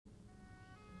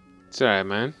It's alright,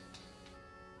 man.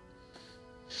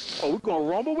 Oh, we gonna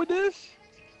rumble with this?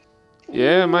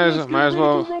 Yeah, Ooh, let's get ready to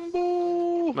well,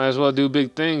 rumble. might as well do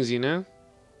big things, you know.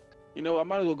 You know, I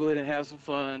might as well go ahead and have some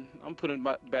fun. I'm putting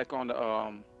back on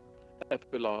the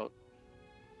epilogue.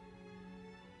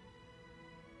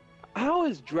 How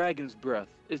is Dragon's Breath?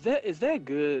 Is that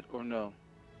good or no?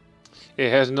 It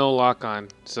has no lock on,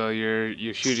 so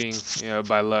you're shooting,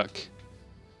 by luck.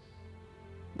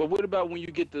 But what about when you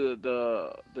get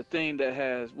the thing that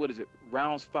has, what is it?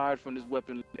 Rounds fired from this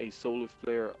weapon, a solar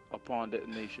flare upon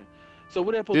detonation. So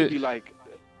what that supposed to be like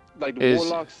the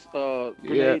Warlock's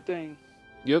grenade thing?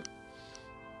 Yep.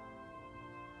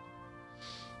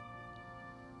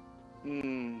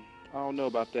 I don't know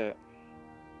about that.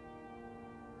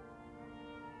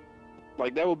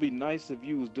 Like, that would be nice if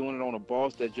you was doing it on a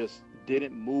boss that just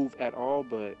didn't move at all,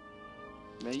 but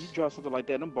man, you drop something like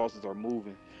that, them bosses are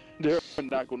moving. They're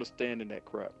not going to stand in that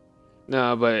crap.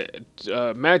 No, but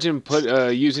imagine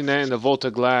using that in the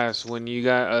Volta Glass when you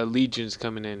got legions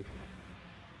coming in.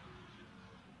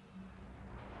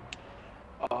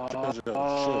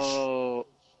 Oh,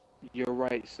 you're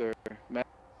right, sir.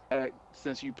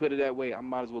 Since you put it that way, I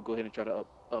might as well go ahead and try to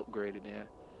upgrade it then.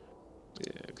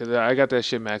 Yeah, because I got that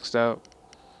shit maxed out.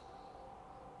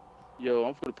 Yo,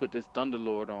 I'm gonna put this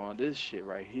Thunderlord on. This shit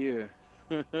right here.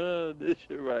 This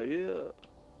shit right here.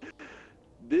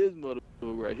 This motherfucker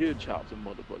right here chops a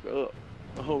motherfucker up.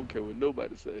 I don't care what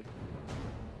nobody say.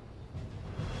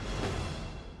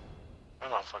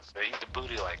 That motherfucker say eat the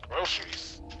booty like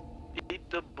groceries. Eat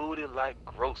the booty like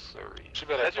groceries.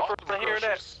 That's your first time hearing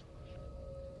that?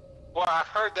 Well, I've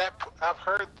heard that. I've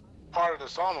heard part of the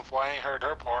song before. I ain't heard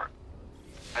her part.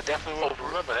 I definitely won't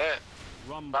remember that.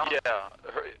 Yeah,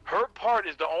 her part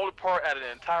is the only part out of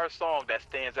the entire song that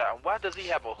stands out. And why does he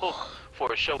have a hook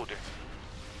for a shoulder?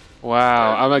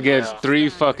 Wow, I'm against 3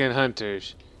 fucking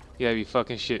hunters. You gotta be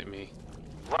fucking shitting me.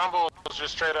 Rumble was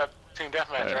just straight up team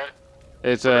deathmatch, right?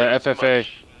 It's a FFA.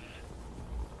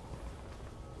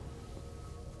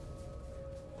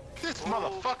 This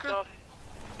motherfucker.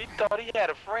 He thought he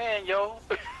had a friend, yo.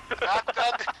 Hey,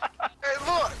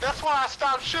 look, that's why I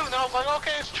stopped shooting. I was like,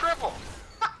 okay, it's triple.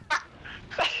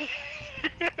 I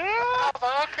was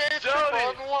like, okay, it's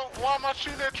triple. Why am I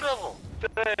shooting at triple?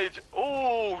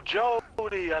 Ooh,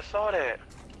 Jody, I saw that.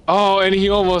 Oh, and he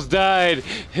almost died.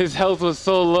 His health was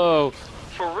so low.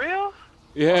 For real?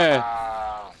 Yeah.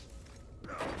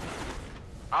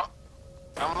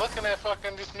 I'm looking at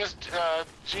fucking this Miss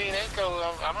Jody Echo.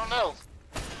 I don't know.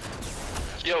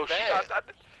 Yo,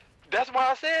 that's why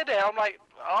I said that. I'm like,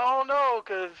 I don't know,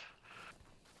 cause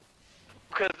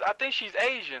I think she's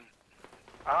Asian.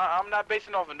 I'm not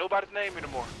basing off of nobody's name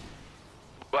anymore.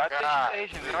 But I think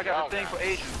she's Asian, and I got a thing for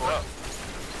Asians, boy.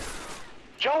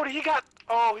 Jody, he got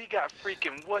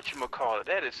freaking whatchamacallit.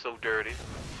 That is so dirty.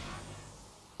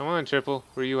 Come on, Triple.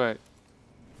 Where you at?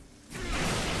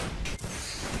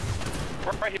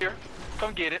 Right here.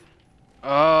 Come get it.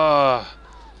 Oh.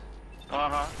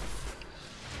 Uh-huh.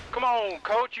 Come on,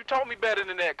 coach. You taught me better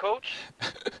than that, coach.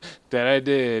 That I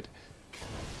did.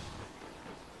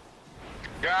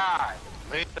 God.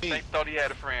 They thought he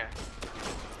had a friend.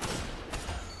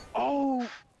 Oh,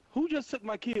 who just took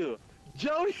my kill?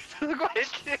 Jody took my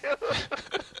kill.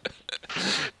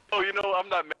 Oh, you know, I'm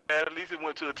not mad. At least it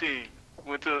went to a team.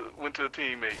 Went to a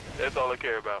teammate. That's all I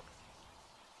care about.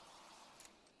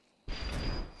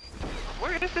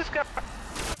 Where is this guy?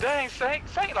 Dang,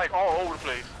 Saint like all over the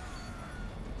place.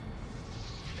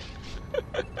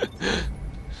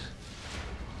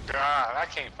 God, I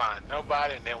can't find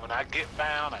nobody, and then when I get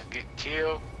found, I get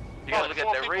killed. You gotta look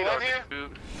at that radar,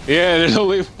 dude. Yeah, there's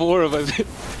only 4 of us.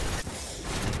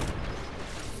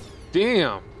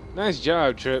 Damn, nice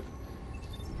job, Trip.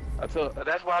 That's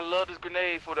why I love this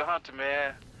grenade for the hunter,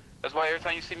 man. That's why every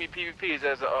time you see me PvP is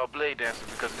as a blade dancer,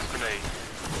 because of this grenade.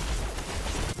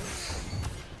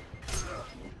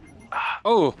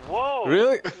 Oh, whoa!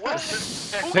 Really? What?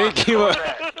 Thank you.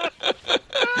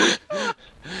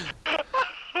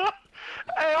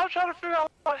 Hey, I'm trying to figure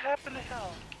out what happened to him.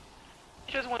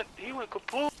 He went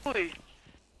completely.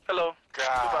 Hello.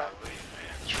 God, man,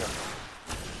 Trevor.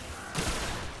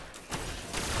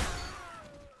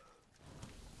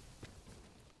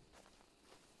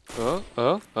 Oh.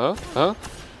 Oh!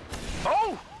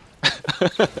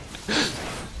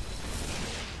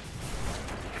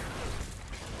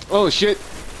 Oh shit!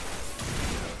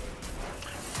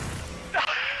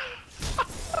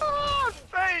 Oh,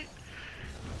 Saint!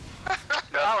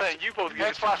 Now, Saint, you supposed to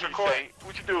get this recording. Saint.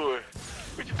 What you doing?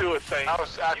 What you doing, Saint?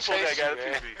 I chased you,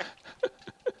 man.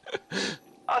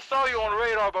 I saw you on the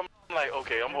radar, but I'm like,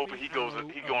 okay, I'm hoping he going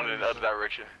in the other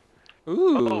direction.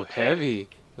 Ooh, heavy.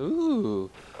 Ooh.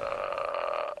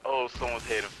 Oh, someone's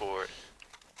heading for it.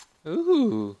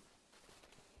 Ooh.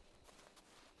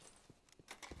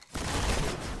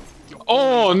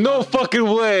 Oh, no fucking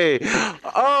way.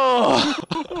 Oh.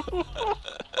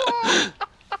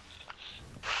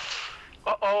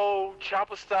 Uh-oh,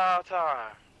 chopper style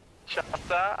time. Chopper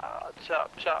style,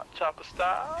 chopper style,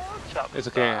 chopper It's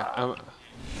okay. style.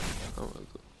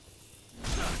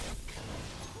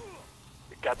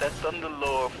 Got that Thunder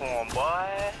Lord for him, boy.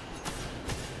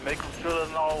 Make him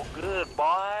feeling all good,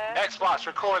 boy. Xbox,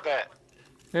 record that.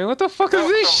 Man, what the fuck is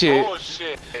this Some shit?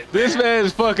 bullshit, This man.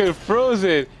 man's fucking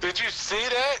frozen. Did you see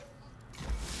that?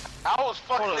 I was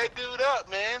fucking that dude up,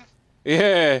 man.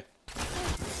 Yeah.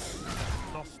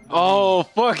 Oh,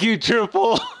 fuck you,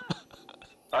 Triple.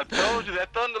 I told you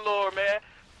that Thunder Lord, man.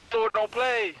 Thor don't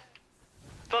play.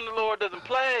 Thunder Lord doesn't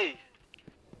play.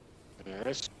 Yeah,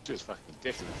 that's just fucking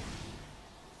ridiculous.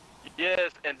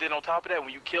 Yes, and then on top of that,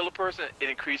 when you kill a person, it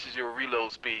increases your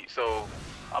reload speed. So,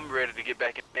 I'm ready to get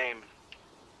back in the game.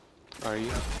 Are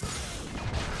you?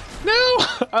 No,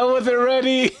 I wasn't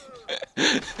ready.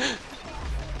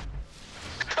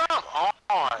 Come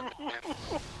on,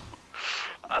 man.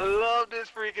 I love this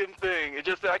freaking thing. It's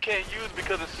just that I can't use it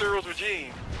because of Cyril's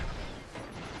regime.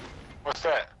 What's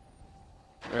that?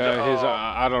 His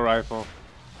auto rifle.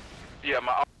 Yeah,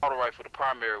 my auto rifle, the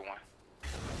primary one.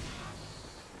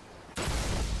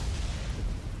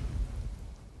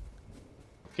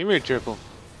 Give me a Triple.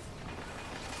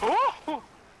 Ooh,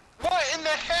 what in the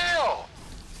hell?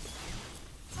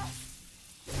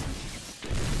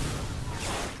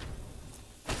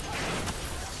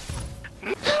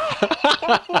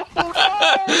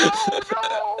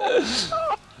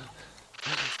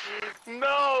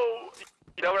 No!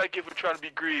 You know what I get for trying to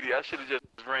be greedy? I should have just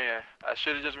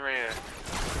ran.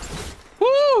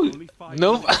 Woo!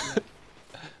 Nope.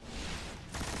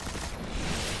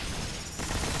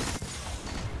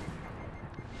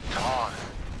 Come on.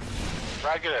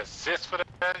 Try to get an assist for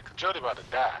that? Jody about to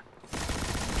die.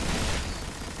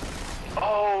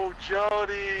 Oh,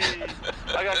 Jody!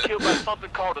 I got killed by something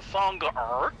called a Songa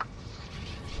Arc.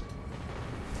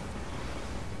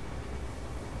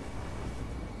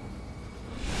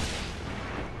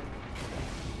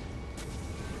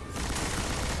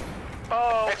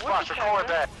 Oh, Xbox, record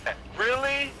that.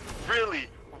 Really? Really?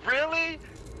 Really?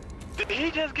 Did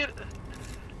he just get...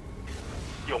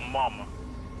 Yo, mama.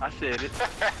 I said it.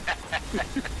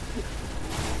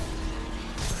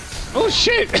 Oh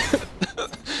shit!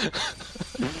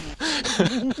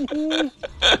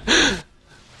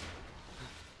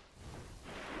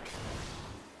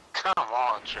 Come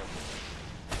on, Triple.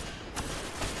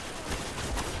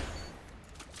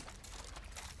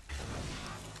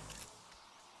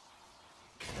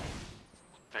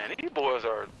 Man, these boys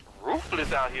are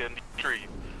ruthless out here in the street.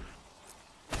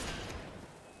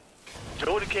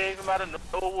 Jody came from out of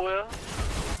nowhere.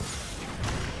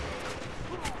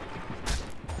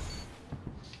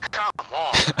 Come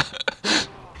on.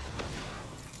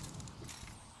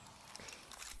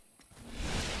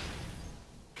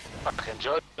 Fucking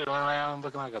Jody went around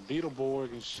looking like a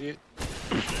Beetleborg and shit.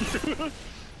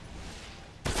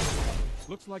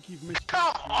 Looks like you've missed.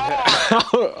 Come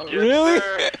on! Really? Yes,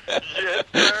 sir. Yes,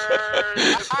 sir.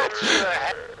 Yes, I should sir. have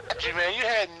had you, man. You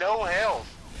had no health.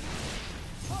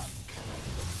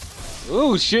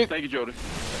 Oh shit! Thank you, Jody.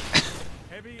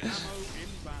 Heavy ammo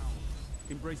inbound.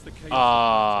 Embrace the chaos.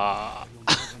 Ah.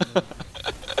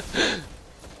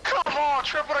 Come on,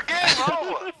 Triple, the game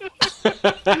over.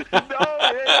 No,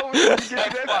 we need to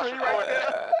get that free right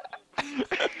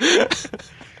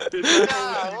there. God